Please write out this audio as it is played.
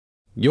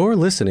You're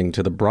listening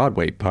to the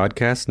Broadway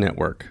Podcast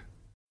Network.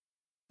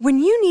 When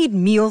you need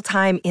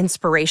mealtime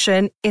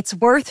inspiration, it's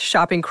worth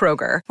shopping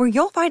Kroger, where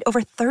you'll find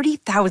over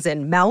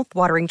 30,000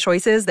 mouth-watering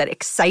choices that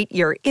excite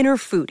your inner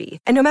foodie.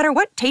 And no matter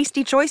what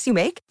tasty choice you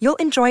make, you'll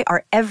enjoy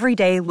our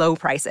everyday low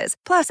prices,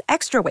 plus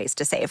extra ways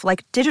to save,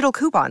 like digital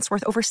coupons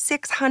worth over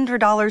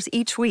 $600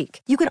 each week.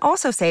 You can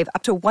also save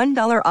up to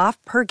 $1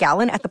 off per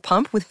gallon at the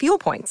pump with fuel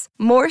points.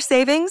 More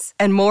savings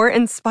and more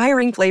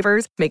inspiring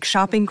flavors make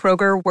shopping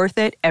Kroger worth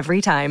it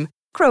every time.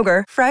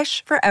 Kroger,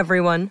 fresh for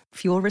everyone.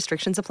 Fuel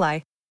restrictions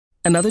apply.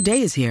 Another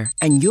day is here,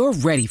 and you're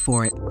ready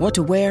for it. What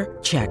to wear?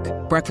 Check.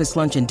 Breakfast,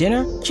 lunch, and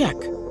dinner? Check.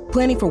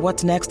 Planning for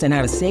what's next and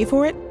how to save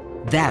for it?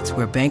 That's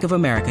where Bank of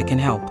America can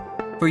help.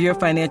 For your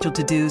financial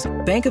to-dos,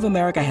 Bank of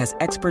America has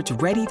experts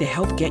ready to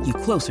help get you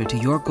closer to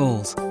your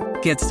goals.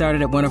 Get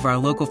started at one of our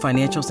local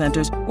financial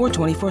centers or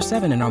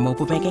 24/7 in our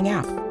mobile banking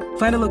app.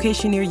 Find a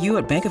location near you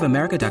at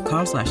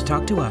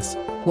bankofamerica.com/talktous.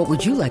 What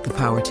would you like the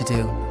power to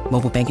do?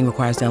 Mobile banking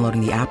requires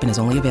downloading the app and is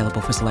only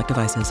available for select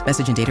devices.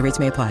 Message and data rates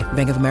may apply.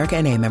 Bank of America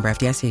N.A., member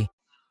FDIC.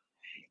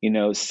 You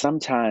know,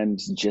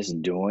 sometimes just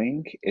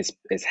doing is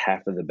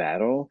half of the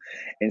battle.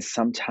 And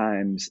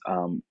sometimes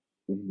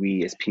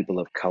we as people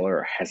of color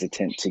are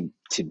hesitant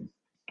to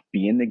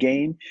be in the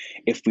game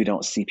if we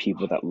don't see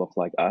people that look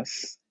like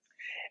us.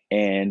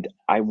 And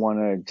I want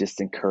to just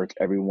encourage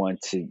everyone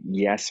to,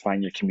 yes,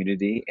 find your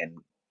community, and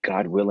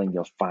God willing,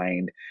 you'll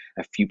find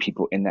a few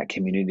people in that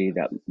community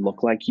that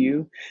look like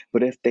you.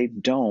 But if they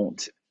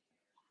don't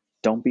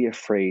be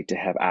afraid to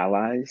have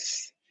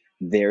allies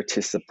there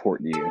to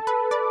support you.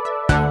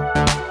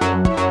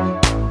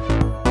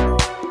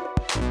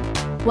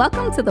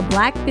 Welcome to the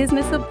Black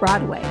Business of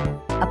Broadway,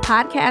 a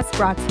podcast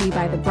brought to you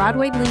by the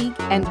Broadway League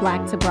and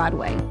Black to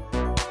Broadway.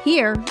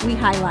 Here, we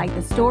highlight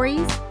the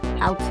stories,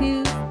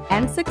 how-tos,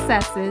 and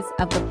successes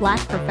of the Black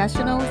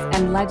professionals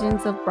and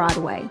legends of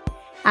Broadway.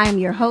 I am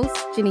your host,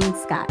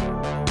 Janine Scott.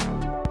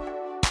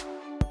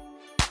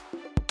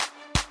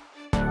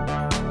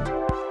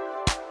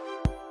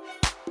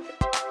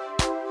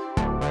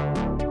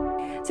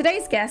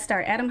 Today's guests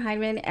are Adam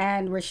Heineman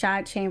and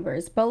Rashad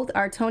Chambers. Both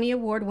are Tony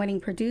Award-winning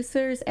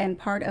producers and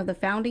part of the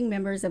founding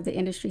members of the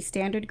Industry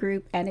Standard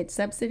Group and its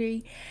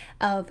subsidiary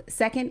of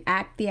Second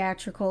Act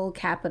Theatrical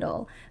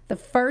Capital, the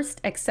first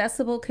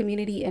accessible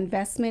community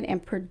investment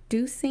and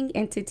producing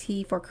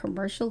entity for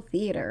commercial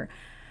theater.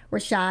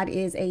 Rashad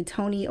is a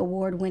Tony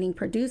Award-winning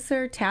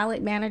producer,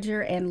 talent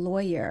manager, and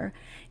lawyer.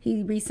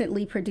 He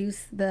recently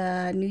produced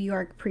the New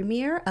York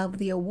premiere of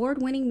the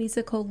award-winning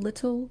musical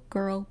Little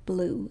Girl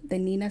Blue, the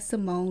Nina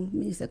Simone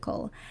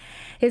musical.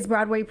 His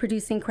Broadway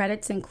producing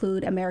credits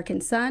include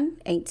American Son,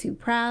 Ain't Too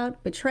Proud,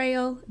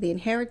 Betrayal, The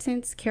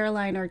Inheritance,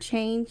 Caroline or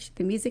Change,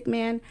 The Music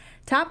Man,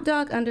 Top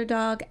Dog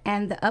Underdog,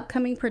 and the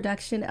upcoming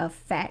production of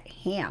Fat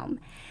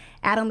Ham.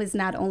 Adam is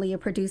not only a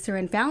producer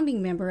and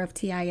founding member of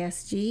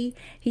TISG,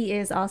 he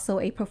is also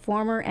a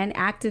performer and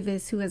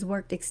activist who has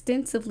worked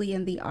extensively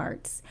in the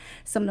arts.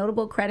 Some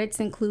notable credits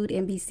include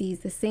NBC's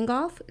The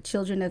Sing-Off,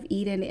 Children of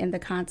Eden in the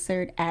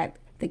concert at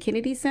the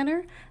Kennedy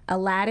Center,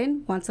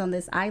 Aladdin, Once on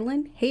This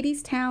Island,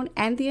 Hadestown,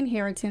 and The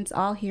Inheritance,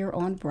 all here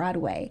on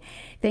Broadway.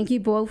 Thank you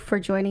both for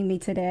joining me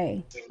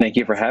today. Thank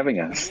you for having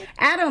us.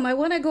 Adam, I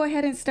want to go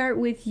ahead and start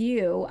with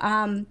you.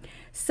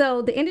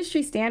 So the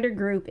Industry Standard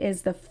Group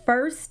is the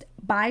first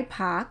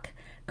BIPOC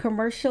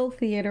commercial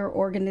theater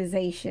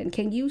organization.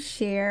 Can you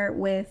share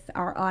with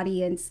our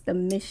audience the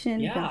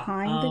mission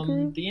behind the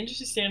group? The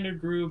Industry Standard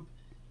Group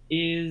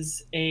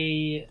is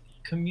a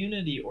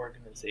community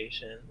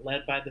organization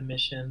led by the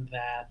mission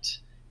that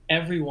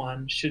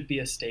everyone should be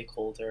a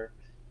stakeholder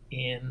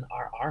in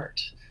our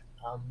art.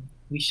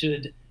 We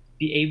should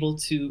be able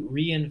to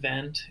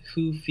reinvent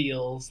who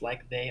feels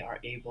like they are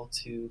able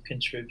to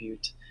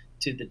contribute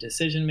to the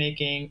decision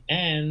making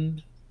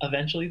and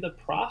eventually the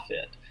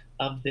profit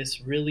of this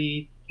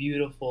really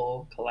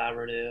beautiful,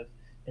 collaborative,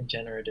 and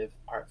generative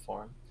art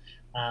form.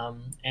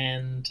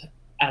 And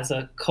as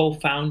a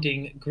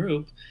co-founding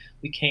group,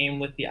 we came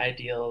with the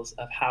ideals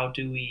of how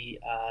do we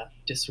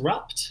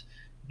disrupt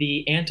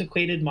the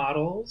antiquated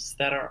models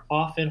that are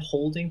often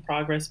holding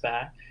progress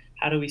back?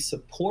 How do we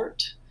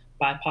support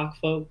BIPOC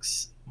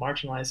folks,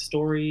 marginalized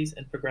stories,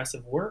 and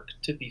progressive work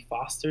to be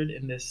fostered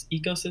in this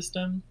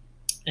ecosystem?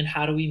 And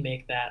how do we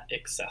make that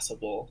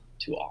accessible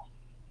to all?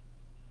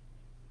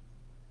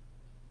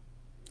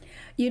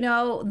 You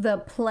know, the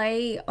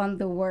play on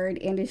the word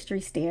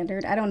industry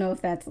standard, I don't know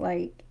if that's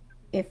like,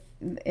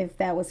 if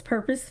that was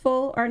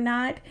purposeful or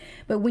not,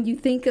 but when you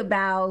think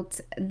about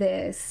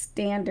the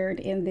standard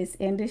in this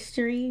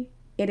industry,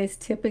 it is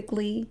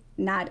typically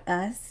not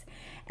us.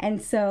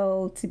 And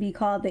so to be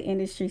called the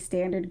Industry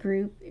Standard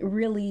Group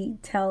really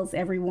tells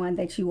everyone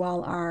that you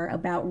all are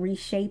about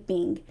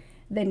reshaping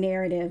the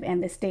narrative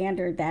and the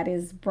standard that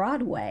is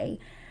Broadway.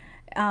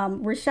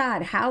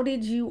 Rashad, how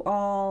did you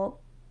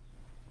all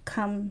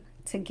come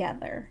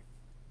together?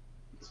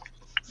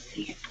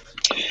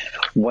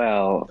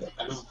 Well,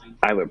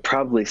 I would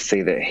probably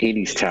say that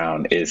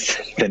Hadestown is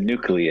the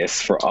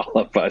nucleus for all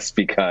of us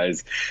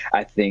because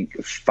I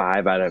think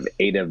 5 out of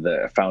 8 of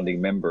the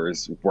founding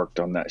members worked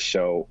on that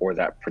show or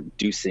that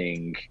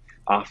producing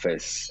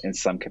office in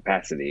some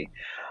capacity.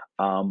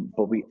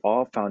 But we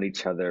all found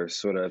each other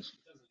sort of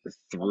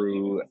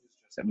through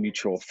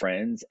mutual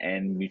friends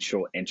and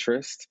mutual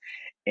interest,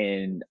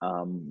 and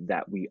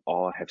that we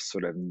all have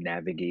sort of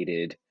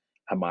navigated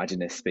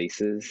homogenous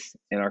spaces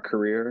in our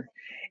career.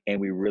 And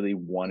we really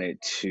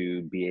wanted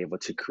to be able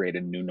to create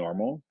a new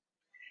normal.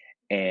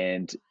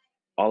 And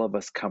all of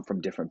us come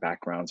from different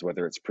backgrounds,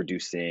 whether it's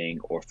producing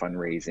or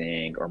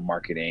fundraising or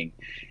marketing.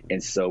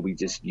 And so we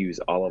just use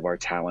all of our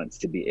talents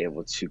to be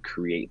able to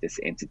create this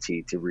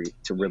entity to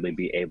really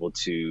be able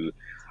to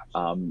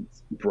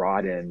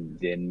broaden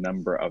the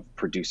number of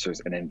producers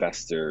and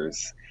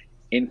investors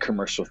in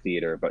commercial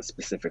theater, but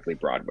specifically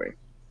Broadway.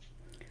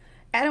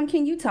 Adam,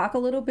 can you talk a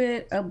little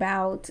bit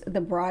about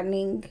the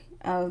broadening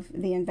of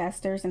the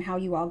investors and how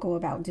you all go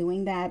about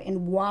doing that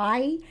and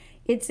why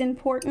it's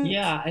important?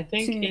 Yeah, I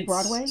think to it's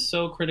Broadway?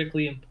 so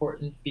critically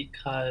important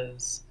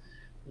because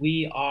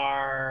we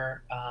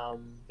are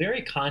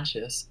very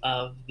conscious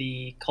of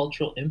the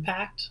cultural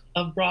impact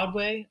of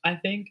Broadway. I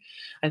think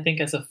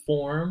as a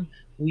form,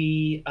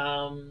 we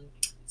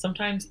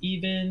sometimes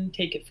even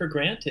take it for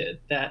granted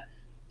that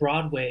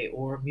Broadway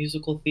or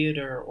musical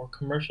theater or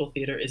commercial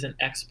theater is an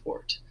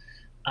export.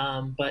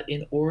 But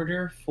in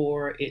order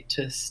for it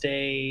to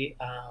stay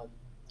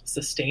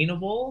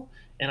sustainable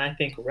and I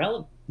think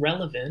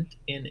relevant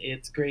in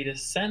its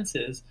greatest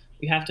senses,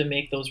 we have to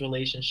make those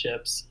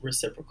relationships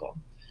reciprocal.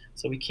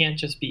 So we can't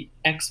just be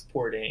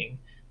exporting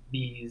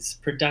these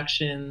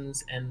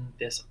productions and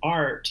this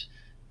art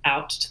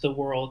out to the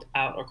world,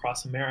 out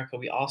across America.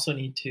 We also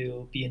need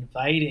to be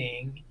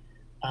inviting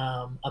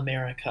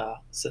America,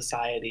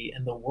 society,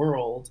 and the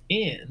world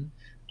in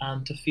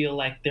to feel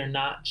like they're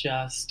not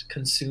just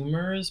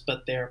consumers,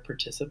 but they're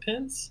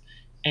participants.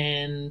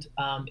 And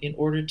in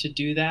order to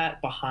do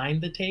that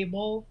behind the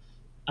table,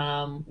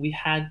 we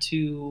had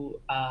to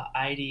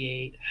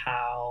ideate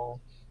how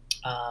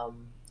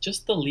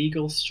just the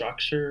legal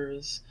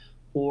structures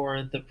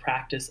or the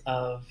practice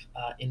of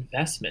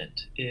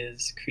investment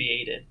is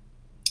created.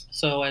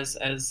 So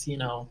as you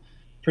know,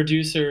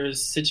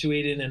 producers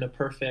situated in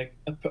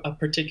a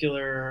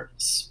particular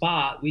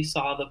spot, we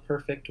saw the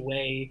perfect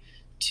way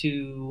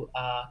to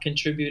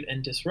contribute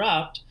and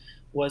disrupt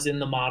was in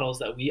the models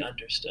that we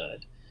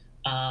understood,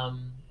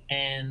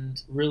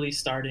 and really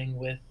starting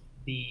with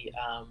the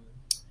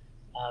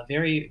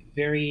very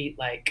very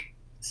like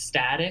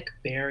static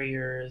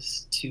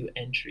barriers to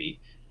entry,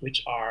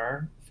 which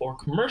are for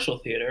commercial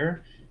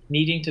theater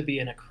needing to be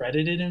an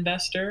accredited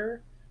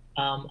investor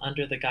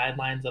under the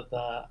guidelines of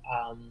the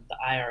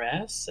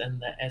IRS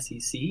and the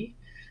SEC,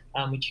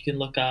 which you can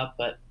look up,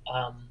 but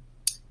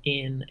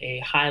in a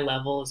high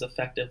level is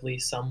effectively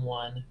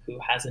someone who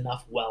has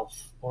enough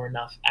wealth or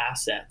enough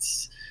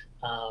assets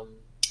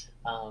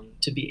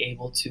to be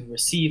able to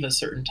receive a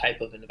certain type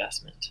of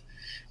investment.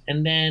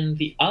 And then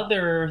the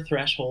other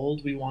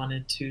threshold we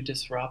wanted to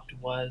disrupt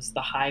was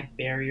the high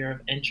barrier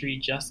of entry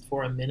just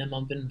for a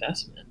minimum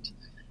investment.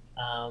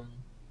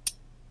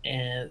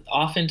 And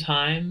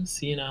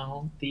oftentimes, you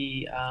know,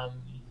 the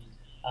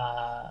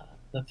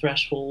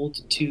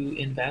threshold to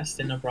invest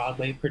in a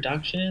Broadway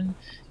production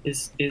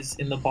is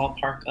in the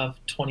ballpark of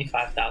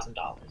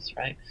 $25,000,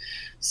 right?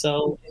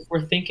 So if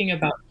we're thinking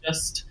about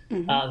just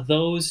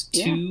those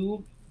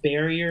two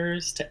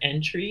barriers to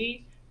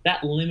entry,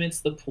 that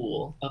limits the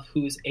pool of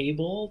who's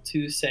able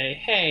to say,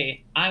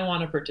 hey, I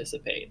want to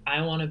participate.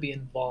 I want to be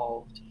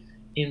involved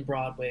in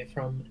Broadway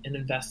from an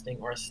investing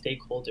or a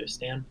stakeholder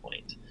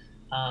standpoint.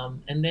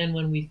 And then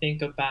when we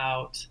think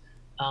about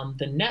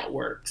the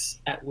networks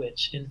at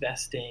which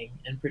investing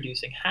and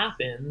producing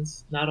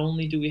happens, not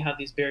only do we have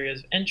these barriers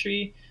of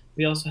entry,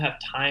 we also have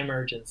time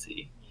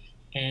urgency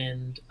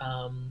and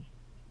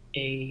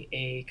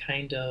a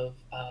kind of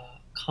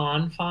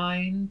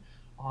confine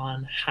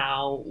on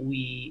how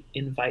we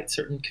invite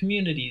certain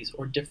communities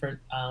or different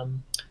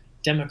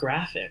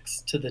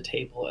demographics to the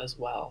table as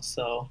well.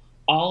 So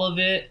all of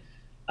it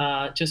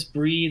just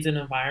breeds an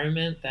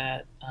environment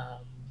that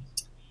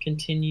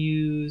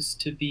continues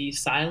to be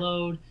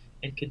siloed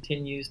and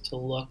continues to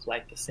look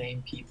like the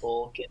same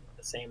people getting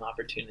the same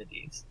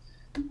opportunities.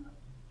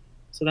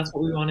 So that's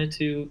what we wanted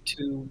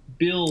to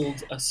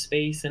build a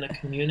space in a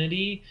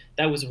community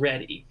that was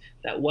ready,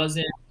 that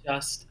wasn't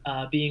just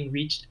being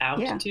reached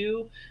out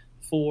to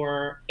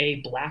for a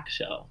Black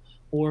show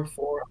or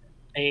for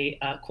a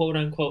quote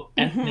unquote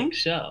ethnic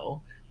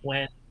show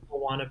when people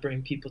want to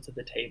bring people to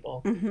the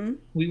table.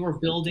 We were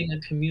building a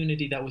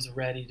community that was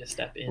ready to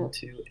step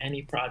into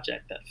any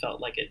project that felt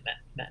like it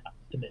met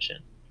the mission.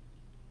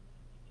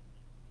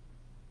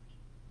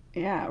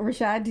 Yeah,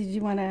 Rashad, did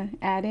you want to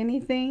add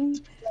anything?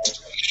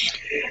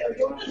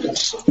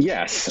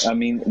 Yes, I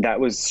mean that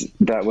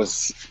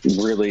was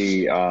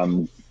really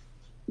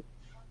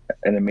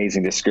an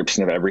amazing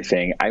description of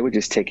everything. I would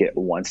just take it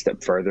one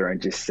step further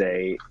and just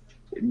say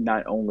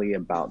not only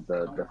about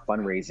the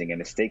fundraising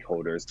and the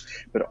stakeholders,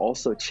 but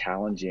also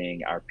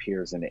challenging our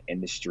peers in the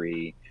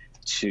industry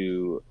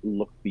to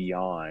look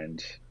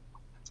beyond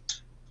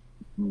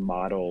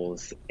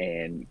models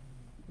and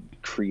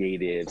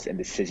creatives and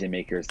decision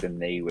makers than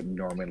they would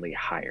normally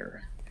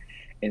hire.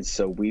 And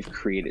so we've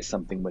created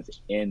something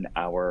within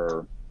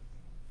our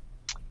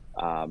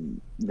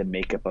the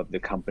makeup of the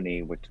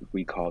company, which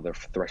we call the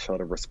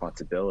threshold of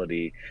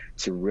responsibility,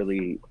 to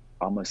really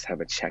almost have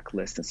a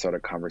checklist and start a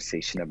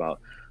conversation about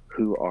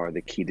who are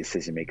the key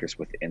decision makers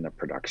within the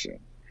production,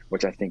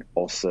 which I think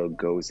also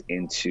goes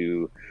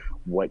into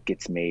what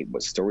gets made,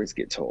 what stories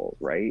get told,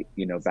 right?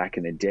 Back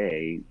in the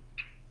day,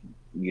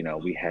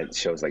 we had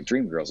shows like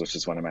Dreamgirls, which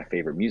is one of my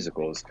favorite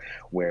musicals,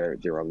 where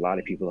there were a lot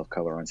of people of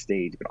color on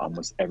stage, but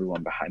almost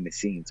everyone behind the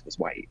scenes was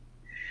white.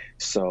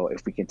 So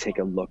if we can take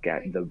a look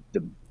at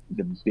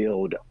the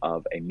build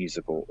of a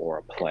musical or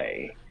a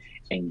play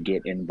and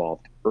get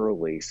involved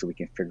early so we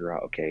can figure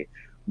out, okay,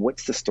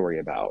 what's the story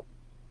about?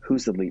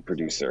 Who's the lead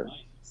producer?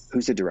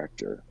 Who's the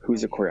director?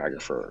 Who's the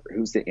choreographer?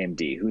 Who's the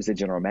MD? Who's the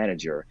general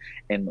manager?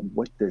 And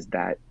what does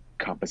that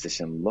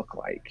composition look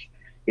like?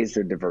 Is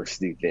there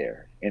diversity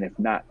there? And if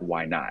not,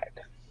 why not?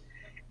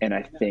 And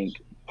I think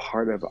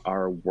part of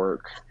our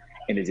work,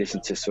 in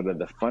addition to sort of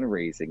the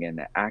fundraising and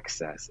the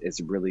access, is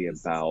really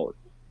about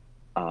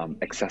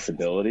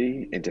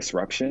accessibility and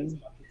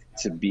disruption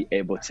to be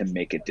able to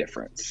make a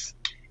difference.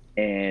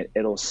 And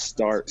it'll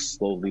start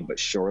slowly but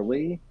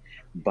surely,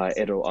 but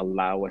it'll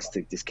allow us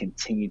to just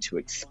continue to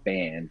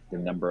expand the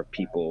number of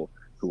people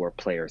who are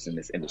players in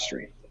this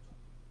industry.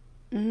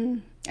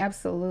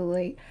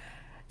 Absolutely.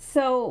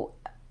 So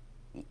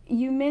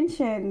you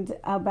mentioned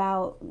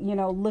about,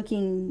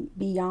 looking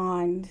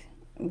beyond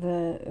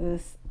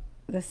the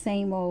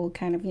same old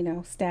kind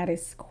of,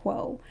 status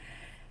quo.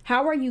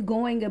 How are you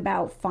going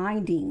about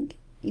finding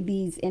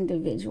these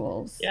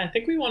individuals? Yeah, I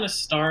think we want to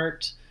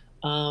start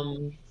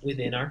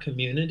within our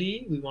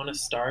community. We want to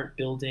start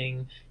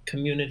building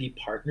community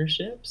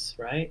partnerships,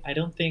 right? I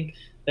don't think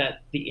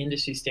that the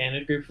industry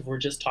standard group, if we're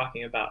just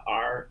talking about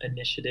our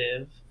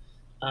initiative,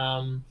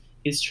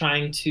 is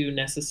trying to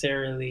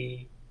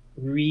necessarily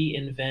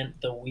reinvent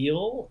the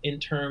wheel in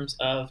terms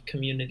of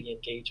community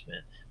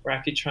engagement. We're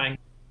actually trying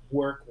to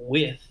work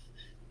with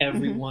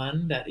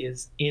everyone that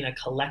is in a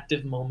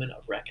collective moment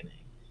of reckoning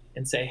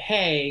and say,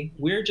 hey,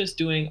 we're just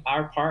doing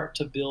our part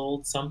to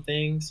build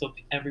something so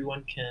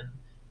everyone can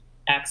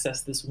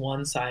access this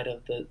one side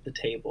of the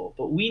table.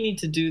 But we need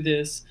to do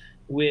this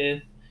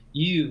with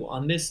you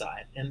on this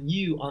side and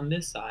you on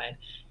this side.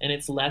 And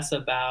it's less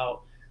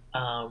about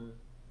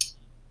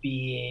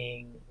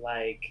being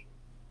like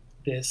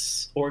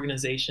this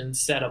organization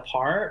set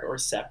apart or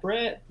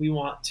separate. We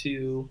want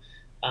to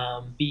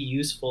be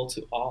useful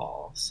to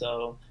all.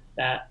 So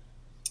that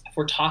if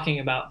we're talking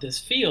about this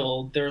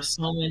field, there are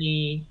so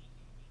many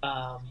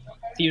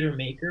theater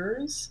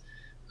makers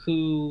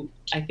who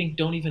I think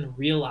don't even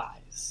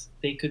realize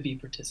they could be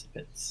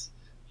participants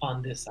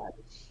on this side.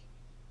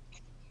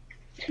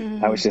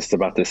 I was just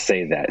about to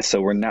say that.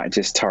 So we're not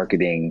just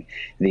targeting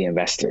the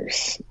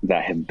investors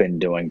that have been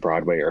doing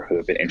Broadway or who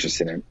have been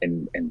interested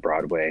in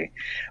Broadway,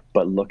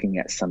 but looking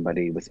at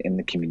somebody within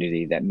the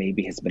community that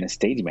maybe has been a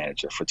stage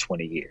manager for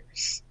 20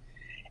 years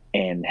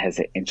and has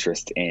an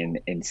interest in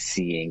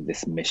seeing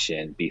this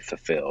mission be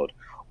fulfilled,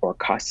 or a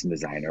costume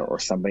designer or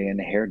somebody in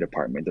the hair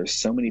department. There's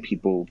so many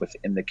people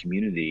within the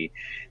community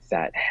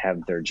that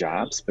have their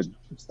jobs,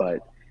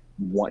 but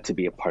want to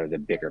be a part of the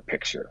bigger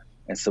picture.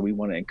 And so we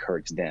want to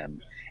encourage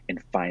them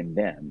and find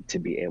them to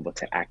be able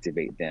to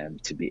activate them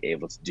to be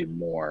able to do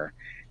more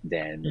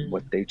than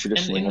what they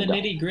traditionally have done. And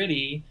in the nitty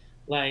gritty,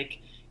 like,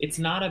 it's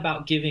not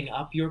about giving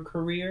up your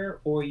career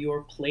or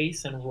your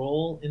place and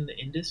role in the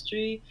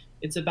industry.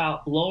 It's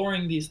about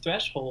lowering these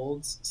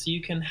thresholds so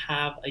you can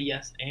have a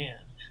yes and,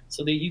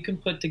 so that you can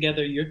put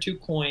together your two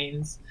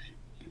coins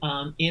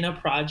in a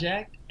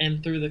project,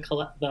 and through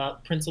the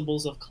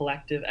principles of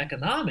collective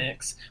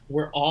economics,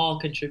 we're all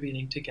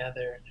contributing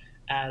together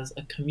as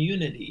a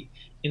community,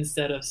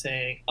 instead of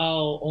saying,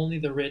 oh, only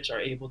the rich are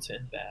able to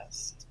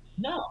invest.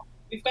 No,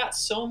 we've got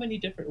so many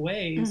different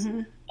ways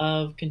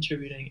of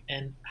contributing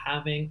and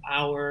having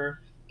our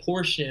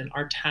portion,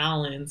 our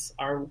talents,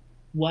 our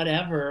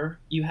whatever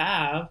you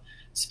have,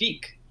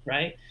 speak,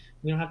 right?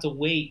 We don't have to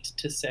wait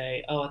to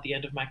say, oh, at the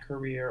end of my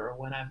career or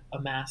when I've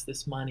amassed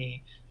this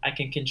money, I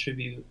can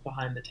contribute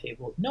behind the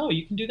table. No,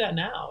 you can do that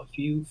now if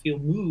you feel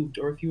moved,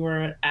 or if you are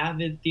an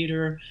avid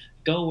theater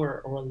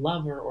goer or a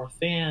lover or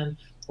fan,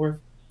 or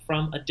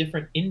from a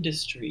different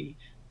industry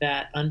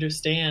that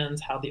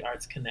understands how the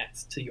arts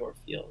connects to your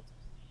field.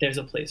 There's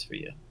a place for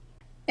you.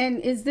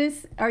 And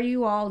are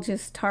you all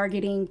just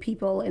targeting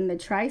people in the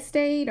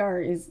tri-state,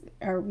 or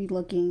are we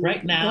looking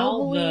right now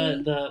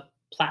globally? the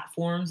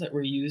platforms that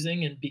we're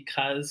using, and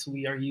because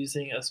we are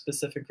using a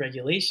specific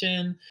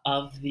regulation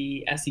of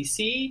the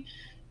SEC,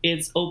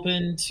 it's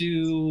open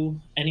to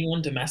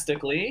anyone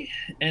domestically,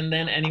 and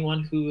then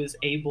anyone who is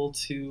able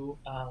to,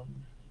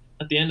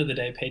 at the end of the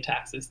day, pay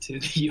taxes to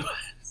the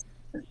U.S.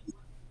 I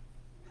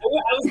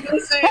was going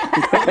gonna say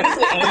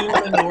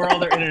anyone in the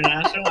world or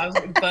international,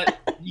 but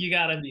you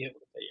gotta be able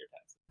to pay your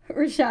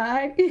taxes.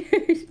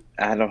 Rashad?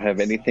 I don't have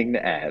anything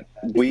to add.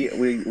 We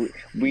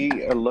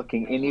are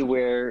looking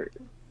anywhere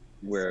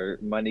where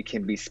money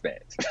can be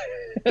spent.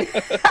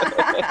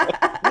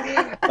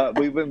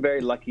 We've been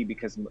very lucky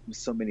because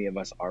so many of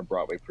us are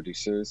Broadway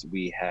producers.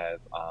 We have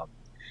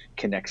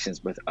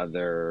connections with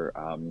other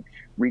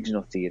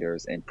regional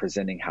theaters and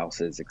presenting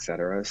houses,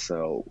 etc.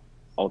 So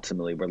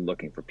ultimately, we're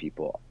looking for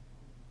people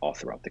all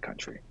throughout the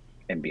country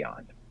and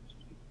beyond.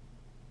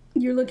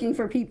 You're looking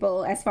for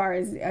people as far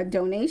as a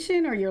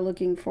donation, or you're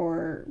looking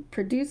for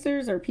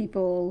producers or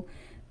people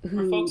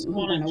who folks who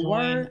want to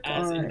join work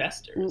as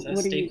investors,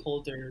 as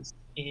stakeholders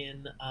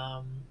in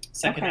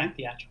Second Act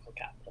Theatrical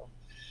Capital,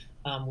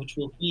 which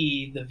will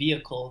be the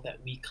vehicle that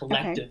we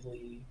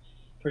collectively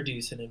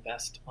produce and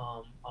invest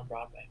on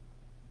Broadway.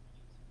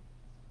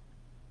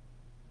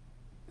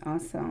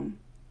 Awesome.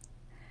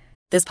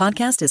 This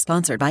podcast is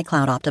sponsored by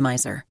Cloud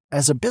Optimizer.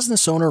 As a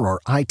business owner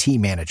or IT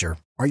manager,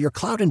 are your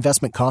cloud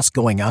investment costs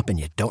going up and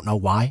you don't know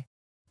why?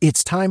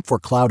 It's time for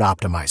Cloud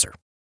Optimizer.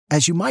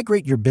 As you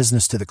migrate your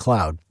business to the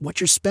cloud, what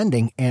you're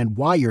spending and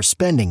why you're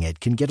spending it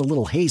can get a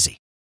little hazy.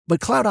 But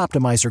Cloud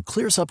Optimizer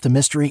clears up the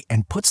mystery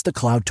and puts the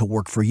cloud to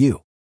work for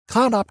you.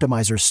 Cloud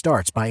Optimizer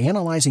starts by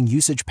analyzing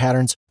usage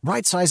patterns,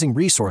 right-sizing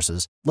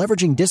resources,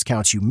 leveraging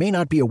discounts you may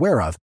not be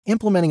aware of,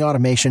 implementing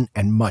automation,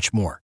 and much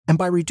more. And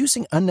by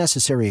reducing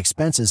unnecessary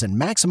expenses and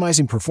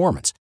maximizing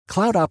performance,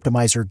 Cloud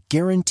Optimizer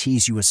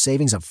guarantees you a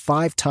savings of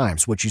 5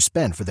 times what you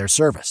spend for their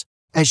service.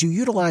 As you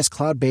utilize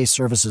cloud-based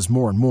services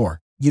more and more,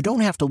 you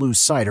don't have to lose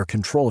sight or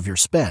control of your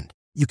spend.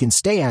 You can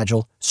stay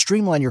agile,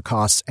 streamline your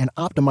costs, and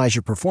optimize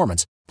your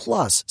performance,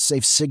 plus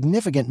save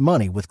significant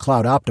money with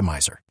Cloud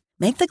Optimizer.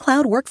 Make the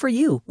cloud work for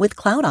you with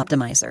Cloud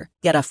Optimizer.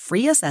 Get a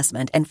free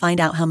assessment and find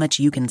out how much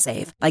you can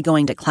save by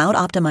going to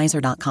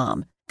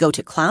cloudoptimizer.com. Go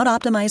to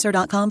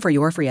cloudoptimizer.com for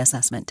your free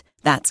assessment.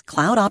 That's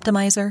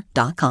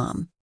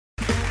cloudoptimizer.com.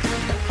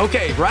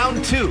 Okay,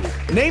 round 2.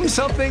 Name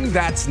something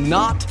that's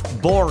not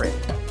boring.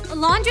 A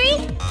laundry?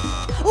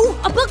 Ooh,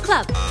 a book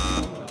club.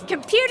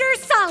 Computer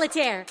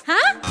solitaire,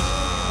 huh?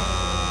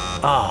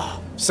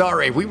 Ah,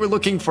 sorry, we were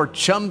looking for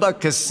Chumba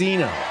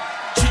Casino.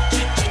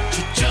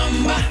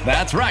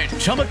 That's right,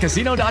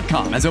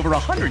 ChumbaCasino.com has over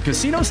 100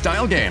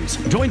 casino-style games.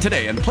 Join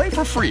today and play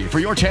for free for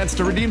your chance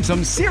to redeem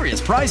some serious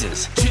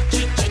prizes.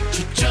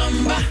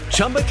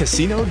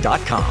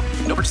 ChumbaCasino.com.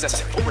 No purchase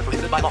necessary. Void where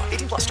prohibited by law.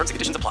 18+ terms and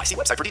conditions apply. See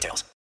website for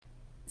details.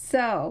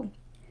 So,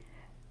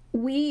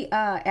 we,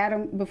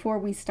 Adam, before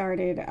we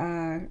started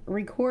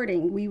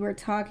recording, we were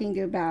talking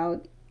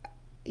about,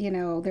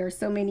 there are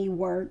so many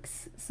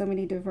works, so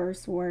many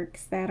diverse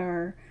works that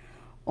are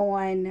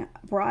on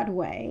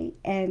Broadway,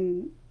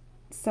 and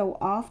so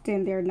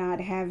often they're not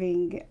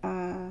having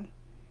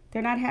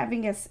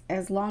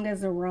as long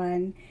as a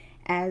run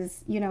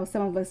as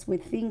some of us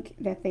would think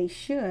that they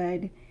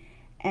should.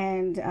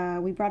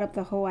 And we brought up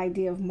the whole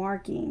idea of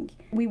marking.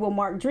 We will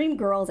mark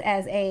Dreamgirls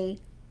as a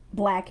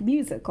Black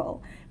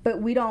musical,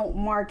 but we don't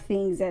mark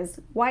things as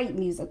white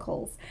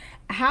musicals.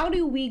 How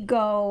do we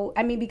go?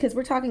 I mean, because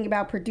we're talking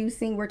about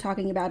producing, we're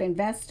talking about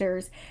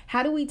investors.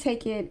 How do we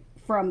take it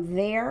from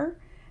there?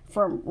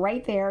 From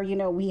right there,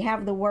 we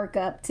have the work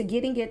up to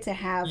getting it to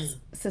have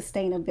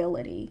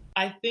sustainability.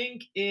 I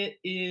think it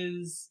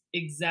is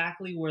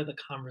exactly where the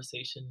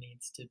conversation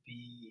needs to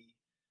be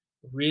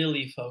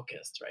really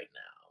focused right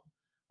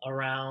now,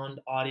 around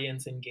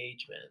audience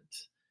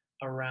engagement,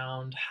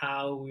 around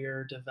how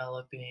we're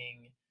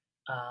developing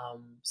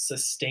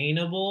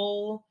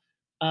sustainable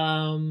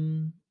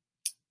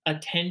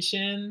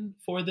attention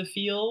for the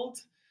field.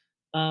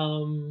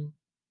 And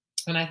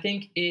I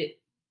think it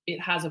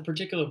has a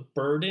particular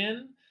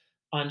burden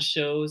on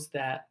shows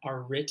that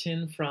are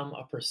written from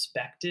a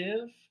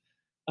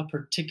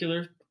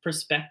particular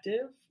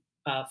perspective.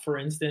 For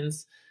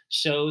instance,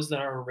 shows that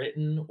are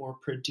written or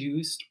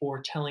produced or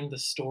telling the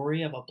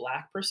story of a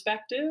Black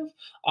perspective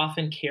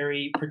often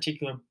carry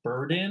particular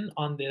burden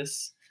on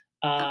this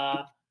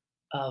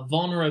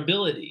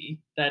vulnerability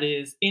that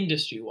is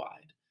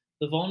industry-wide.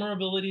 The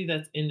vulnerability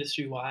that's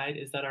industry-wide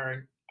is that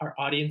our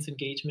audience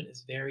engagement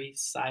is very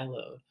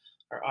siloed.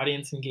 Our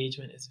audience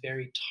engagement is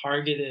very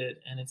targeted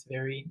and it's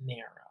very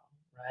narrow,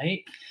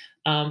 right?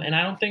 And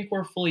I don't think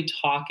we're fully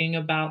talking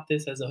about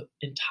this as an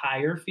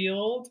entire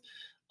field,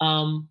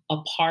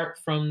 apart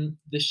from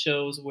the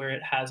shows where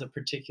it has a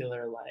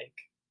particular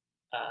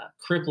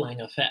crippling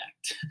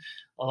effect.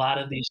 A lot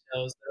of these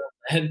shows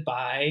are led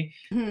by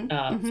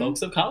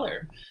folks of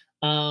color.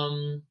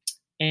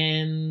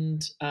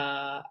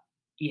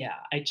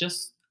 I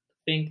just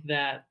think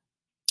that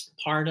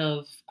part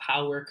of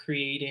how we're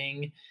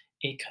creating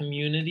a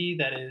community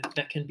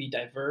that can be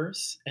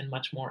diverse and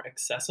much more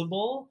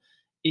accessible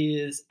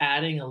is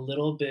adding a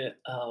little bit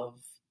of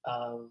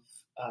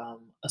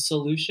a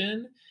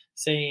solution,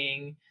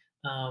 saying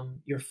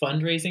your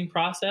fundraising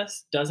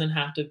process doesn't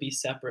have to be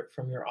separate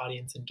from your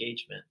audience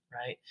engagement,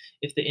 right?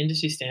 If the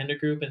Industry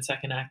Standard Group and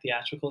Second Act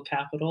Theatrical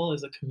Capital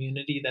is a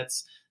community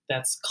that's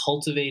that's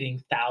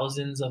cultivating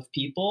thousands of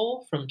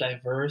people from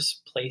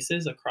diverse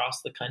places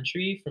across the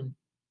country, from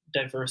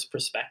diverse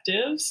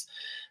perspectives,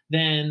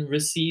 then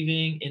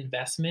receiving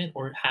investment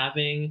or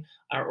having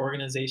our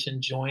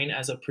organization join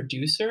as a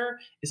producer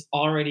is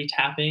already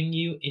tapping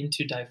you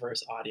into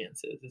diverse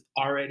audiences. It's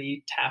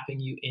already tapping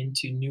you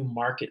into new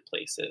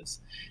marketplaces.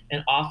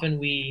 And often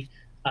we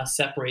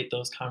separate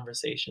those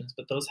conversations,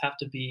 but those have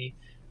to be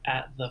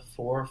at the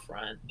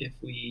forefront if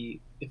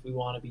we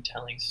want to be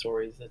telling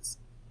stories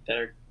that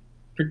are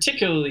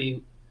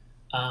particularly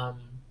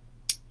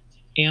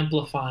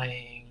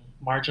amplifying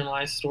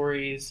marginalized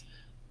stories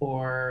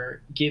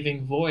or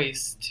giving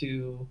voice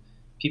to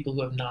people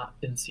who have not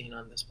been seen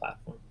on this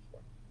platform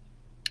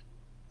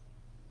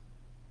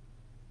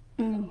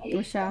before.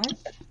 Rashad?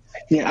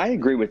 Yeah, I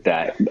agree with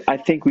that. I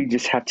think we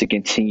just have to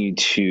continue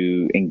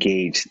to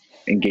engage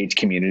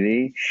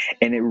community,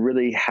 and it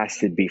really has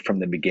to be from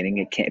the beginning.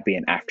 It can't be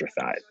an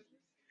afterthought,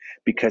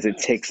 because it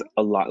takes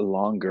a lot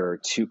longer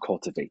to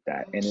cultivate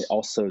that, and it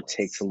also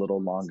takes a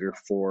little longer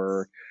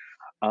for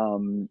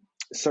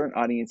certain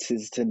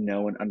audiences to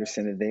know and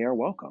understand that they are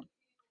welcome,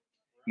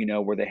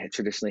 where they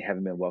traditionally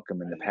haven't been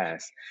welcome in the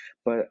past.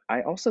 But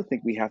I also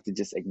think we have to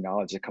just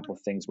acknowledge a couple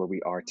of things where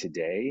we are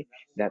today,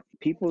 that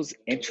people's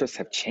interests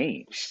have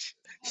changed.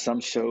 Some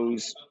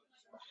shows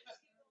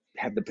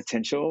have the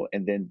potential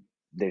and then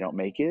they don't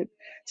make it.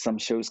 Some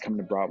shows come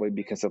to Broadway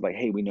because they're like,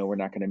 hey, we know we're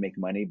not going to make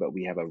money, but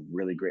we have a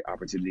really great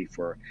opportunity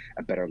for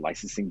a better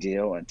licensing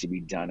deal and to be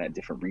done at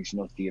different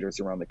regional theaters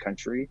around the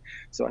country.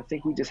 So I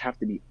think we just have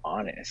to be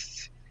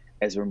honest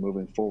as we're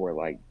moving forward.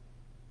 Like,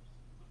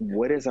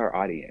 what is our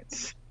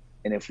audience?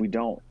 And if we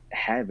don't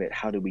have it,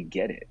 how do we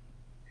get it?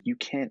 You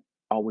can't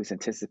always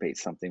anticipate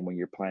something when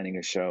you're planning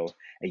a show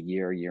a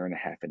year and a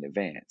half in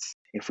advance.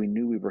 If we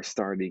knew we were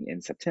starting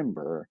in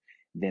September,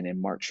 then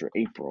in March or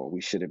April,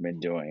 we should have been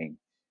doing,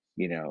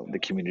 the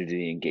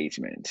community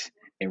engagement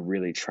and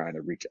really trying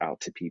to reach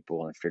out to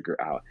people and figure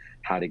out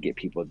how to get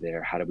people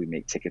there. How do we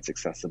make tickets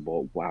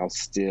accessible while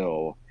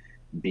still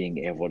being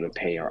able to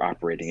pay our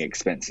operating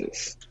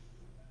expenses?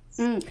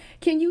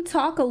 Can you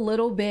talk a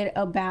little bit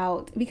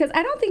about, because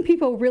I don't think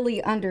people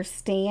really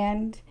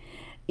understand,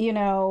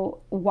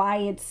 why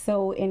it's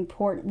so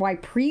important, why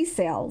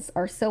pre-sales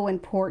are so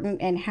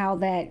important and how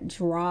that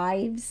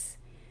drives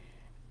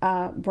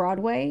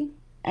Broadway?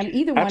 And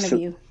either one of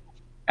you.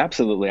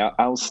 Absolutely.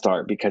 I'll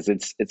start because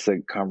it's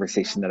a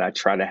conversation that I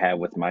try to have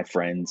with my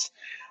friends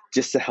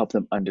just to help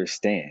them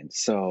understand.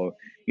 So,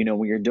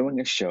 when you're doing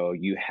a show,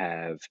 you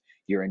have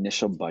your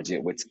initial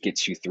budget, which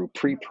gets you through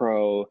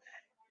pre-pro,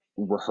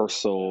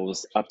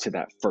 rehearsals, up to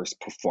that first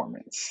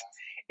performance.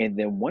 And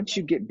then once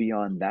you get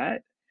beyond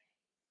that,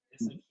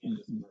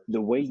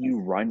 the way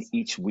you run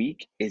each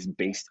week is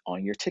based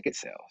on your ticket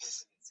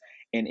sales.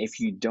 And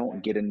if you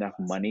don't get enough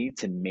money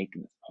to make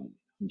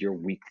your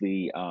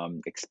weekly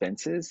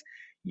expenses,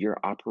 you're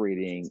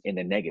operating in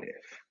a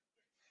negative.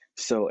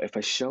 So if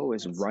a show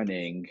is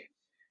running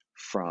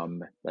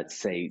from, let's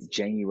say,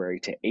 January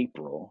to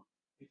April,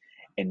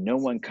 and no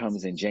one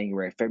comes in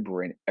January,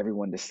 February, and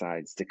everyone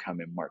decides to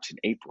come in March and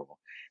April,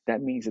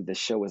 that means that the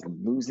show is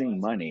losing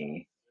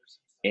money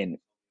in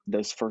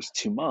those first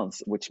 2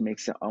 months, which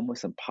makes it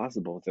almost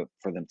impossible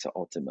for them to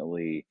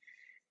ultimately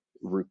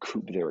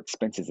recoup their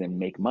expenses and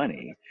make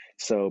money.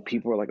 So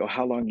people are like, oh,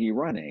 how long are you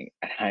running?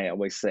 And I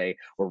always say,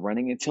 we're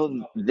running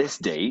until this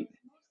date,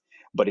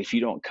 but if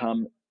you don't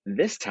come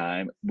this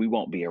time, we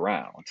won't be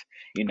around,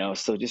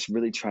 so just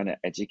really trying to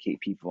educate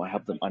people and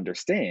help them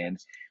understand,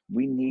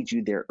 we need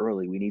you there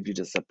early. We need you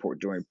to support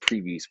during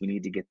previews. We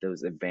need to get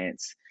those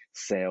advanced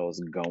sales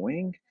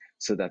going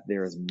so that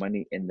there is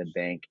money in the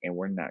bank and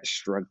we're not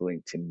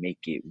struggling to make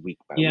it week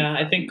by week. Yeah,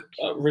 I think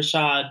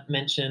Rashad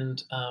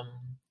mentioned, a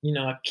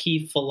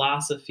key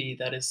philosophy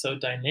that is so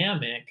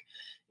dynamic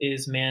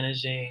is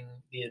managing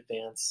the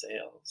advanced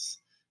sales.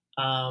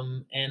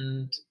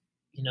 And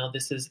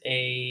this is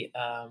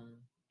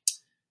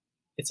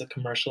it's a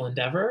commercial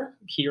endeavor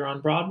here on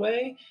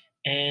Broadway,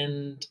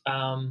 and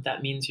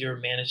that means you're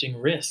managing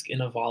risk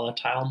in a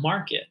volatile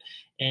market.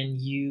 And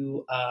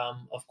you,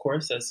 of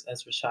course, as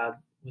Rashad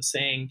was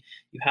saying,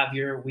 you have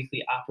your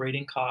weekly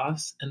operating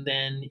costs, and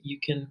then you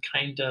can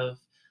kind of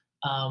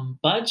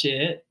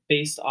budget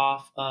based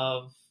off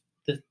of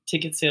the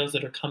ticket sales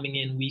that are coming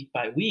in week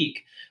by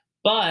week.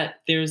 But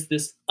there's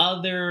this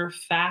other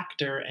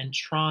factor and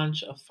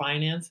tranche of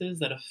finances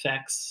that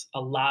affects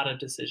a lot of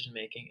decision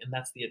making, and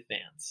that's the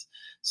advance.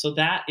 So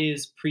that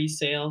is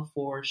pre-sale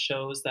for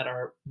shows that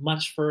are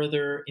much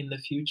further in the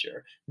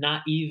future,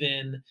 not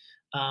even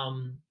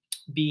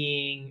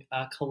being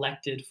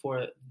collected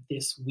for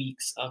this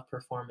week's of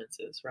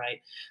performances,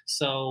 right?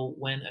 So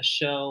when a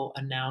show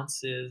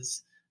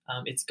announces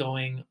it's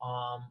going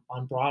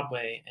on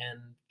Broadway and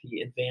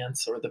the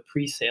advance or the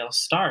pre-sale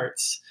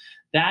starts,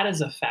 that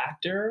is a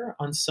factor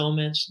on so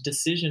much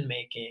decision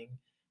making,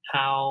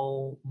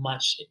 how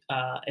much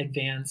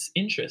advance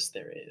interest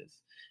there is.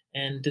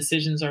 And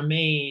decisions are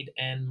made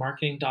and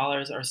marketing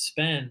dollars are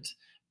spent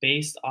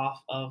based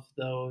off of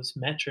those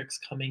metrics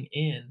coming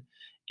in.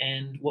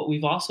 And what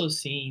we've also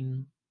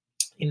seen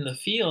in the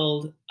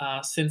field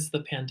since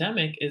the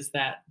pandemic is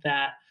that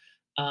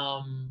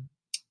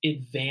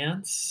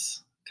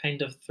advance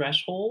kind of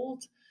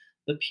threshold,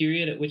 the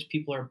period at which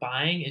people are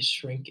buying is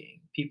shrinking.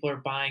 People are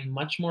buying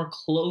much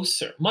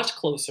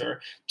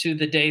closer to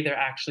the day they're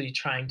actually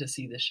trying to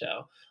see the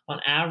show. On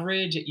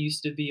average, it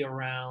used to be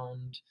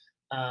around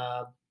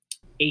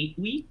 8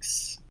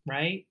 weeks,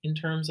 right? In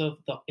terms of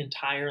the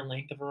entire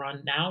length of a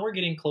run. Now we're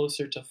getting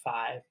closer to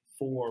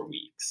 4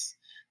 weeks.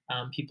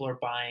 People are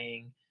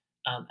buying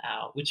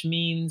out, which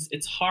means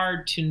it's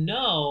hard to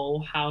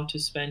know how to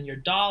spend your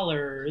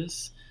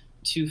dollars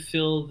to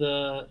fill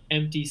the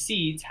empty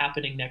seats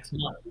happening next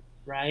month,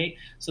 right?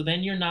 So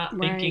then you're not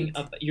thinking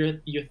of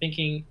you're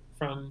thinking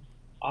from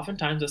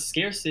oftentimes a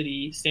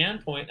scarcity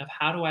standpoint of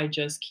how do I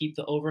just keep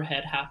the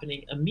overhead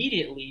happening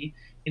immediately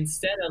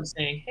instead of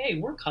saying, hey,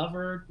 we're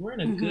covered, we're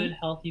in a good,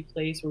 healthy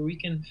place where we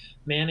can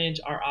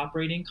manage our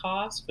operating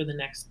costs for the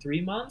next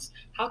 3 months.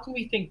 How can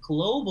we think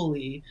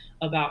globally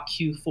about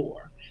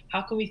Q4?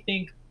 How can we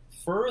think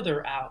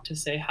further out to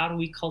say, how do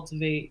we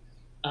cultivate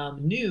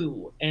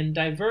new and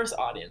diverse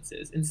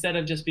audiences instead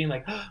of just being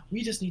like, oh,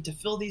 we just need to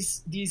fill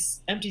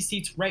these empty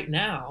seats right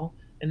now,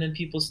 and then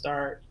people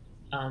start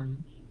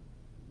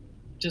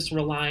just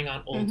relying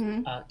on old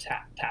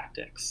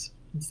tactics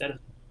instead of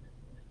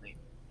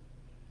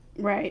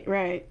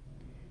right.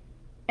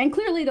 And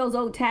clearly those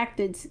old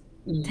tactics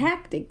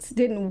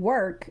didn't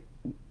work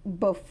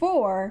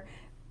before,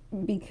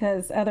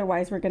 because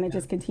otherwise we're going to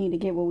just continue to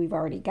get what we've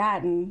already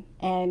gotten.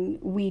 And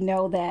we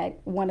know that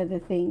one of the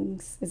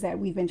things is that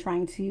we've been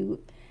trying to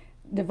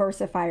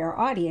diversify our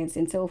audience.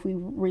 And so if we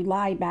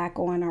rely back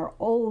on our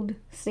old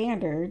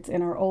standards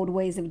and our old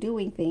ways of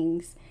doing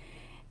things,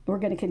 we're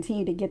going to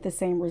continue to get the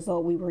same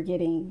result we were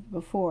getting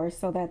before.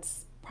 So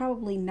that's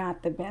probably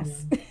not the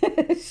best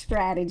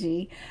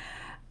strategy.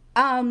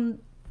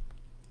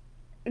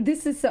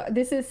 This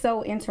is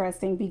so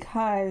interesting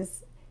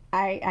because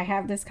I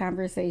have this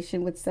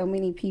conversation with so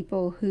many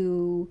people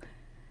who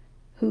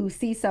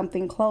see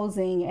something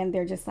closing and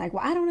they're just like,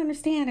 well, I don't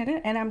understand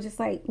it. And I'm just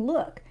like,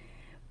 look,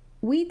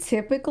 we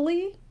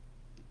typically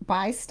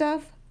buy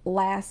stuff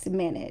last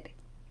minute.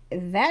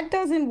 That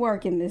doesn't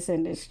work in this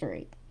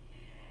industry.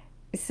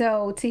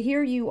 So to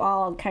hear you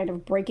all kind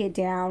of break it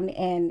down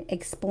and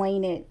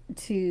explain it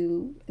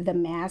to the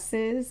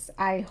masses,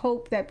 I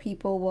hope that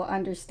people will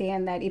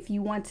understand that if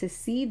you want to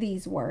see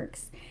these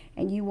works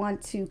and you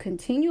want to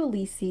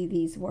continually see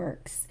these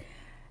works,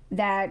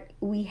 that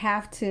we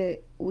have to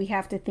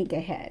think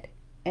ahead,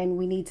 and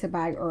we need to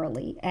buy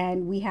early,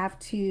 and we have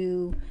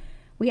to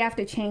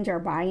change our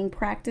buying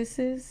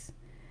practices,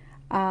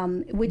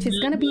 which is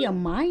going to be a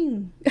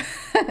mind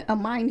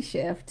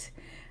shift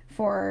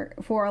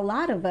for a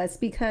lot of us,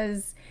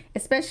 because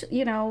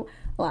especially,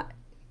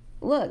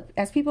 look,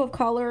 as people of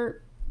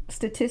color,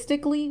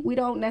 statistically, we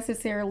don't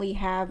necessarily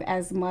have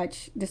as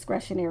much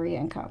discretionary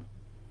income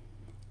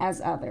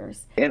as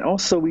others. And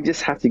also, we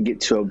just have to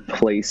get to a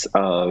place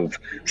of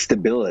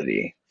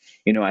stability.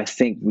 I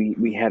think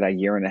we had a 1.5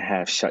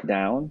 year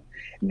shutdown,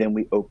 then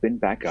we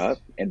opened back up,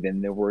 and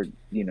then there were,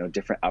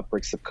 different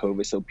outbreaks of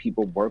COVID. So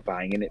people were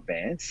buying in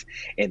advance,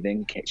 and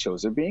then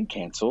shows are being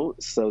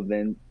canceled. So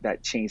then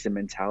that changed the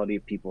mentality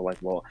of people like,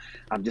 well,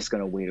 I'm just going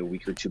to wait a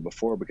week or two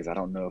before because I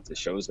don't know if the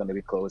show is going to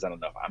be closed. I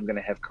don't know if I'm going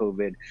to have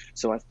COVID.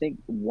 So I think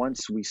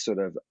once we sort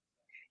of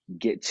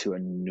get to a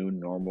new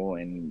normal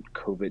and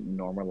COVID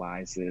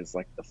normalizes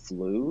like the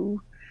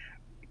flu,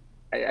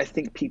 I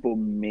think people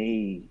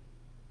may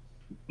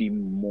be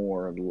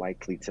more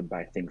likely to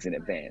buy things in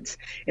advance.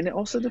 And it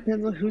also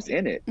depends on who's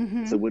in it.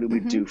 So what do we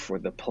do for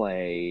the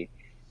play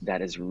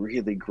that is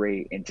really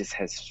great and just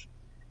has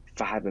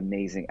 5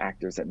 amazing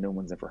actors that no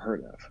one's ever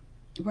heard of?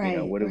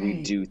 Right. What do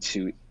we do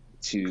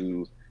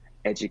to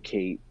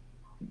educate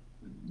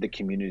the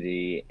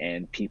community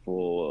and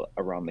people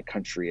around the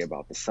country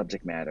about the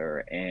subject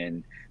matter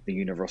and the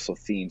universal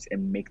themes,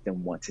 and make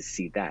them want to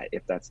see that,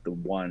 if that's the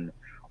 1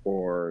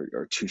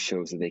 or 2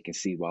 shows that they can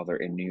see while they're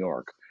in New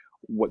York?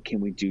 What can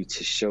we do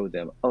to show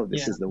them, oh,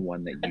 this is the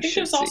one that you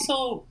should see? I think there's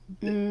also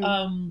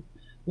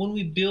when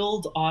we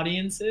build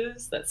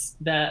audiences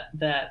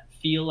that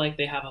feel like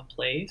they have a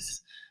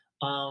place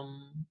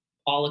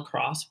all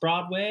across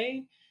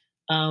Broadway,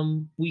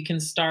 we can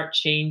start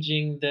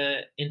changing the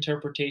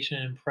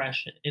interpretation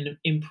and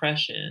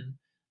impression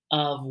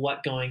of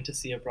what going to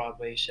see a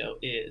Broadway show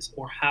is,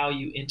 or how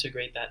you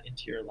integrate that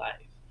into your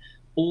life,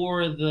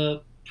 or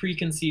the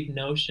preconceived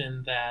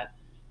notion that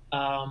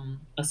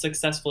a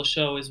successful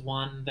show is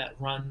one that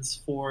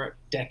runs for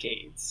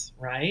decades,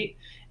 right?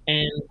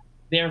 And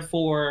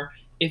therefore,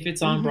 if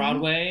it's on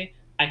Broadway,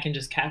 I can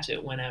just catch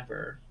it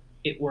whenever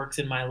it works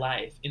in my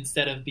life,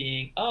 instead of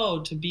being,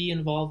 to be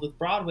involved with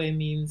Broadway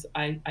means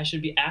I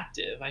should be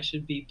active. I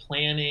should be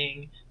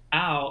planning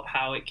out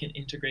how it can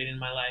integrate in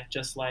my life,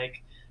 just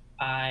like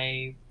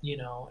I,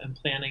 am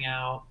planning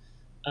out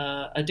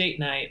a date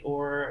night,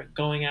 or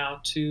going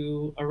out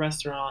to a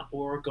restaurant,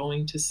 or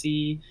going to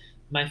see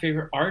my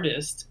favorite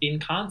artist in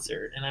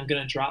concert, and I'm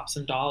going to drop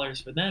some dollars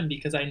for them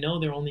because I know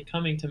they're only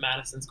coming to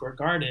Madison Square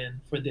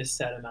Garden for this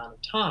set amount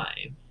of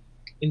time,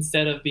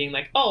 instead of being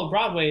like, oh,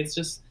 Broadway, it's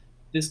just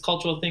this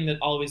cultural thing that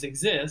always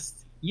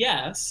exists.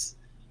 Yes,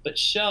 but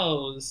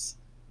shows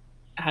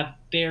have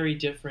very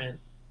different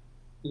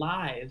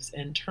lives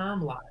and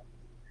term lives.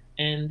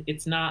 And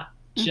it's not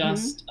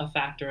just a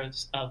factor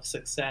of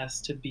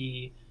success to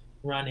be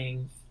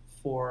running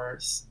for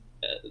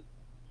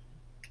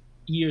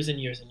years and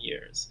years and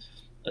years.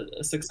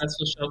 A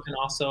successful show can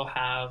also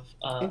have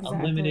a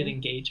limited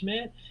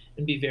engagement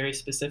and be very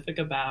specific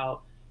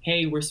about,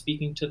 hey, we're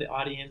speaking to the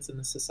audience and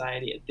the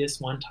society at this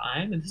one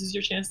time, and this is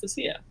your chance to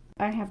see it.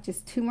 I have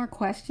just two more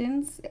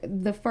questions.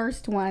 The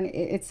first one,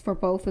 it's for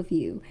both of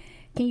you.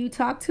 Can you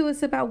talk to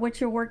us about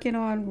what you're working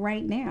on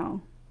right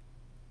now?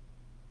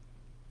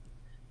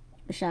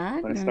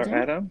 Rashad? Want to start,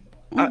 Adam?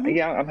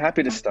 Yeah, I'm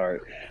happy to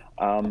start.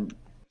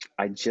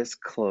 I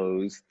just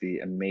closed the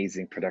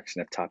amazing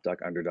production of Top Dog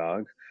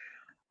Underdog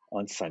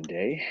on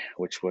Sunday,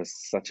 which was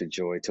such a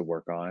joy to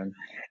work on.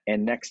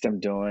 And next I'm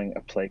doing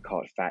a play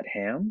called Fat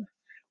Ham,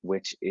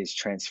 which is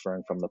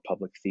transferring from the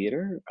Public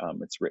Theater.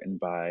 It's written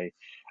by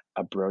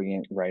a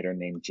brilliant writer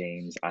named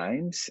James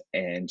Imes,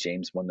 and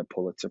James won the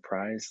Pulitzer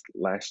Prize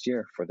last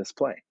year for this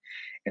play.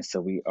 And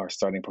so we are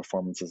starting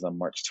performances on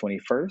March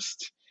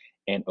 21st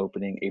and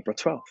opening April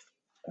 12th.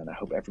 And I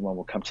hope everyone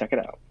will come check it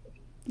out.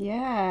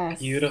 Yes.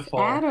 Beautiful.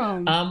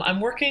 Adam.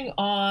 I'm working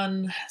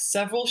on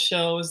several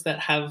shows that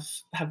have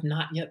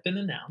not yet been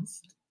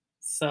announced.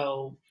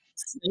 So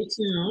stay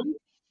tuned.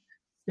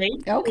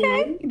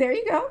 Okay, there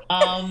you go.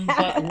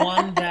 But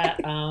one that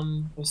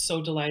was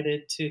so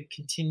delighted to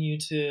continue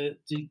to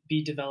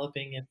be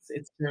developing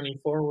its journey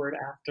forward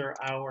after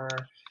our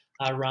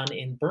run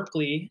in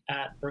Berkeley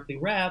at Berkeley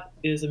Rep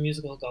is a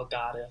musical called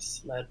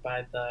Goddess, led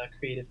by the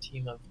creative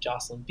team of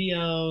Jocelyn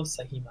Bio,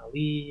 Sahim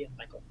Ali, and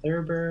Michael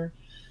Thurber.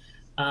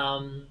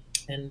 And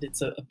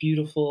it's a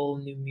beautiful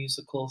new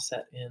musical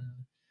set in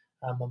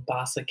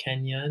Mombasa,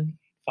 Kenya,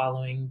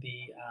 following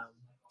the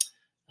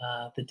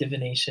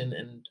divination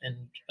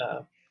and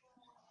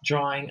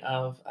drawing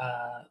of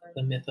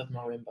the myth of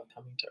Marimba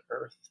coming to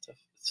Earth to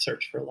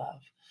search for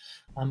love.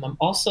 I'm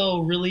also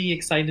really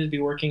excited to be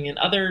working in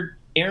other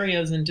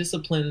areas and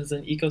disciplines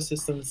and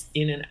ecosystems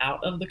in and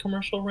out of the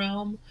commercial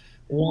realm.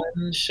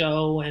 One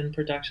show and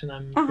production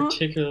I'm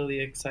particularly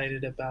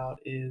excited about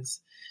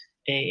is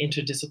a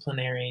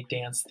interdisciplinary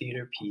dance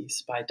theater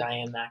piece by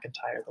Diane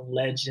McIntyre, the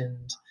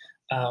legend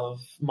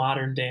of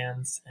modern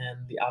dance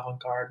and the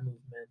avant-garde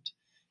movement.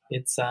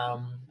 It's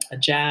a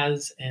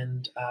jazz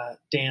and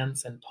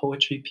dance and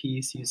poetry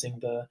piece using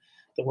the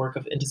work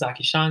of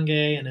Ntozake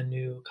Shange and a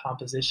new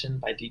composition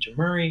by Deidre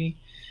Murray.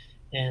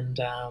 And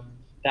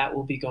that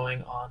will be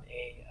going on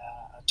a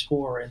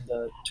tour in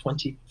the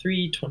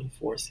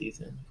 23-24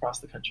 season across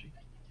the country.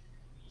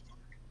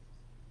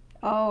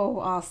 Oh,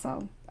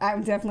 awesome.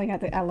 I'm definitely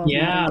I love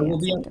Yeah, we'll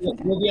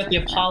be at the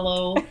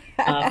Apollo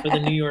for the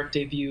New York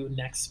debut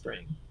next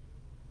spring.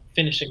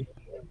 Finishing.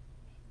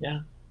 Yeah.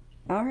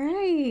 All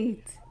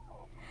right.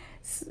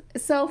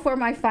 So for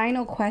my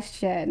final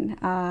question,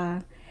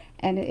 and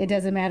it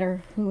doesn't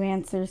matter who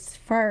answers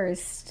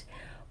first,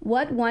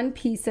 what one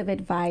piece of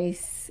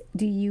advice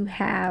do you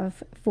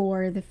have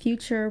for the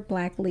future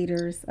Black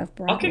leaders of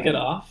Broadway? I'll kick it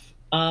off.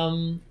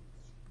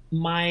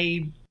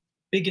 My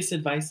biggest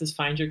advice is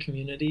find your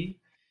community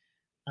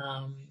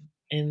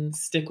and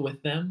stick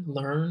with them,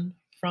 learn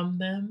from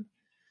them,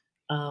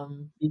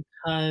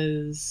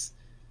 because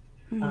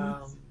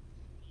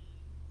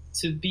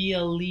to be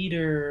a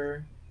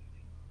leader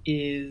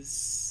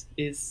is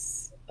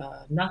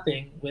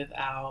nothing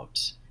without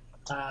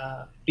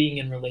being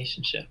in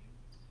relationship.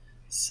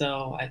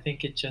 So I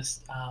think it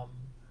just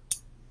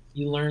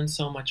you learn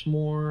so much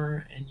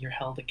more, and you're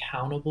held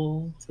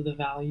accountable to the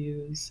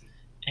values,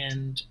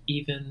 and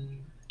even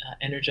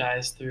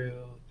energized through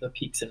the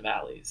peaks and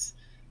valleys.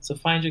 So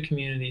find your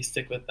community,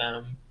 stick with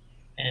them,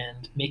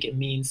 and make it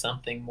mean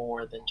something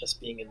more than just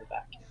being in the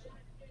vacuum.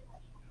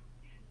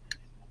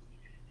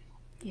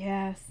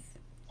 Yes.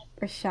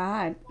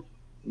 Rashad.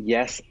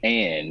 Yes,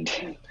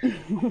 and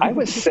I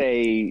would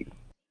say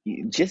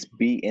just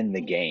be in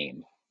the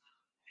game.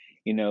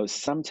 You know,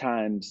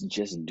 sometimes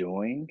just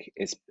doing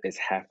is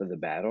half of the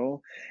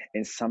battle,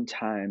 and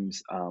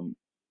sometimes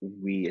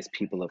we as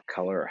people of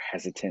color are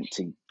hesitant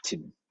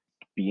to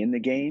be in the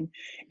game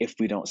if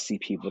we don't see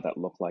people that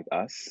look like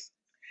us.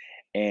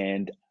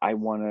 And I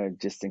want to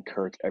just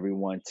encourage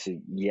everyone to,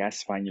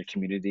 yes, find your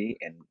community,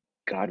 and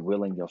God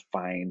willing, you'll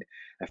find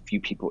a few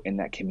people in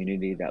that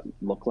community that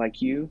look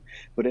like you.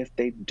 But if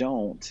they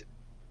don't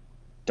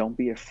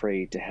be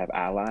afraid to have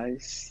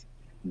allies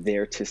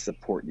there to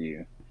support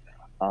you.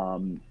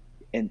 And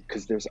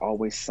because there's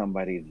always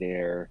somebody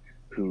there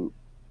who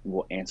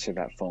will answer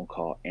that phone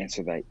call,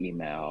 answer that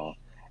email,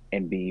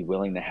 and be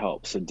willing to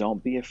help. So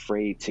don't be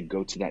afraid to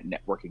go to that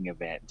networking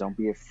event. Don't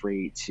be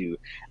afraid to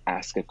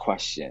ask a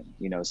question.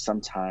 You know,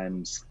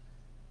 sometimes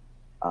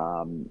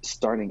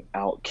starting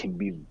out can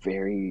be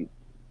very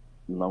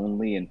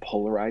lonely and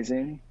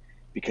polarizing.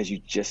 because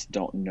you just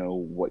don't know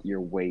what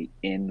your way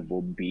in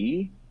will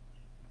be.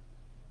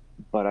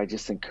 But I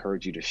just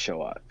encourage you to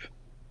show up,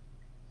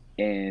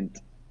 and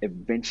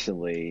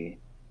eventually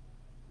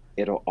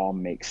it'll all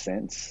make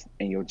sense,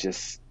 and you'll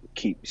just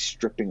keep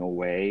stripping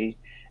away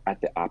at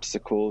the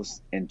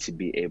obstacles and to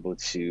be able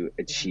to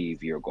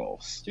achieve your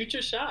goals. Shoot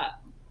your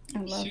shot. I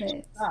love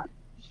it.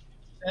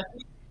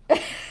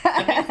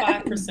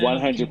 75%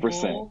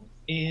 100%.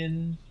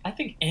 In, I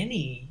think,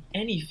 any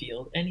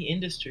field, any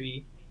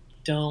industry,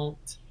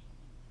 don't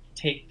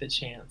take the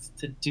chance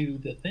to do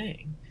the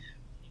thing.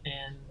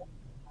 And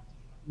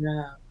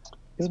yeah,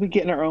 because we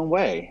get in our own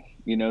way.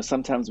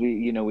 Sometimes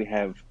we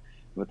have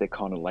what they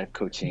call in the life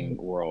coaching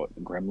world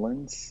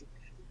gremlins.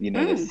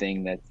 The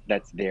thing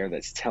that's there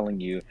that's telling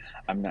you,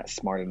 I'm not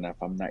smart enough,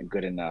 I'm not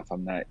good enough,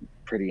 I'm not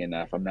pretty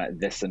enough, I'm not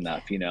this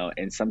enough,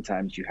 and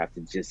sometimes you have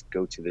to just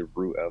go to the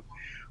root of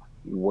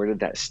where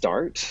did that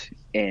start,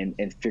 and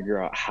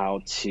figure out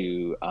how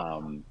to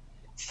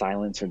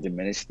silence or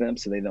diminish them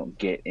so they don't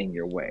get in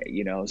your way.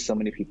 So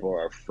many people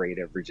are afraid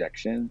of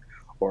rejection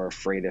or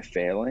afraid of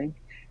failing.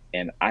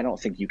 And I don't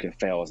think you can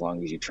fail as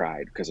long as you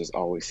tried, because there's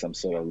always some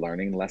sort of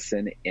learning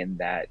lesson in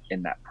that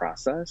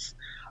process.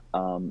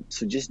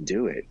 So just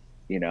do it,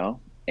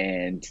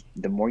 and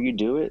the more you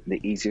do it, the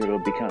easier it'll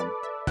become.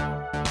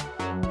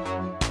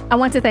 I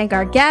want to thank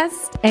our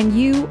guests and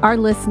you, our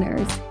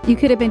listeners. You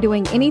could have been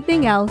doing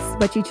anything else,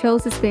 but you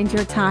chose to spend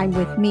your time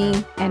with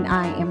me, and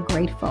I am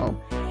grateful.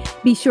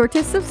 Be sure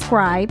to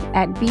subscribe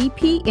at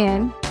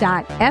bpn.fm/BBB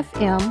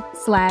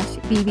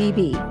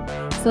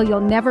so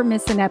you'll never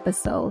miss an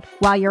episode.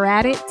 While you're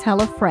at it,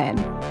 tell a friend.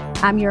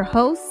 I'm your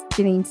host,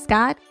 Janine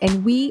Scott,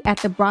 and we at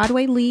the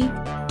Broadway League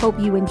hope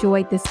you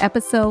enjoyed this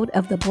episode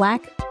of The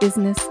Black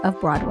Business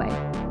of Broadway.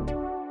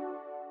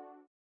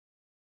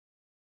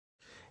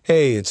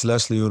 Hey, it's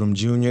Leslie Odom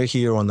Jr.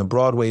 here on the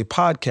Broadway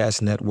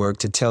Podcast Network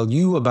to tell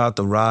you about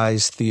the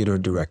Rise Theater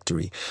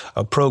Directory,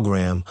 a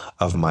program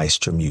of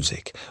Maestro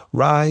Music.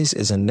 Rise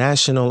is a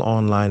national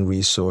online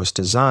resource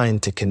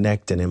designed to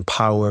connect and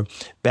empower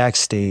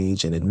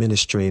backstage and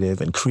administrative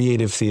and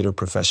creative theater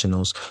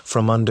professionals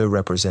from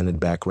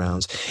underrepresented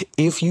backgrounds.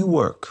 If you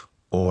work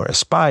or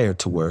aspire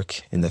to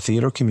work in the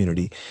theater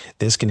community,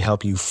 this can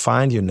help you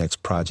find your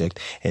next project.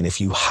 And if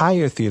you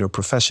hire theater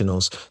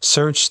professionals,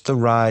 search the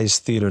Rise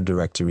Theater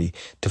Directory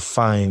to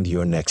find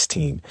your next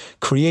team.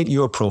 Create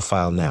your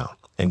profile now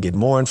and get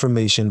more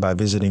information by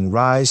visiting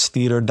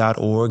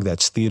risetheater.org.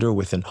 That's theater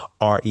with an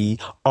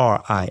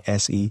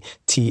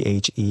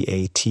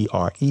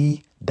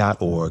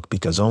RERISETHEATRE.org,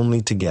 because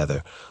only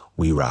together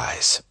we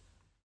rise.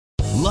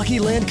 Lucky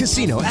Land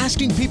Casino,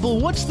 asking people,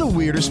 what's the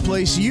weirdest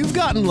place you've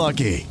gotten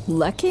lucky?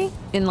 Lucky?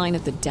 In line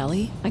at the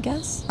deli, I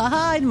guess?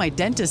 Aha, in my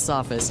dentist's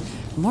office.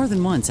 More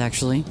than once,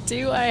 actually.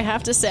 Do I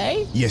have to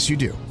say? Yes, you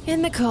do.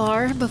 In the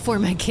car before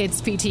my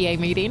kids' PTA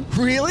meeting.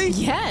 Really?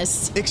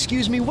 Yes.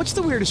 Excuse me, what's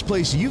the weirdest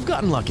place you've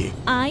gotten lucky?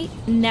 I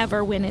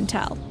never win and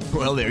tell.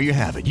 Well, there you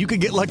have it. You can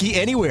get lucky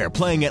anywhere,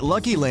 playing at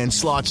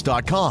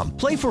LuckyLandSlots.com.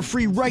 Play for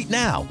free right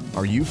now.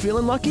 Are you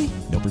feeling lucky?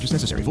 No purchase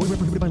necessary. Void where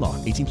prohibited by law.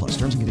 18+.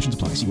 Terms and conditions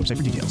apply. See website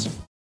for details.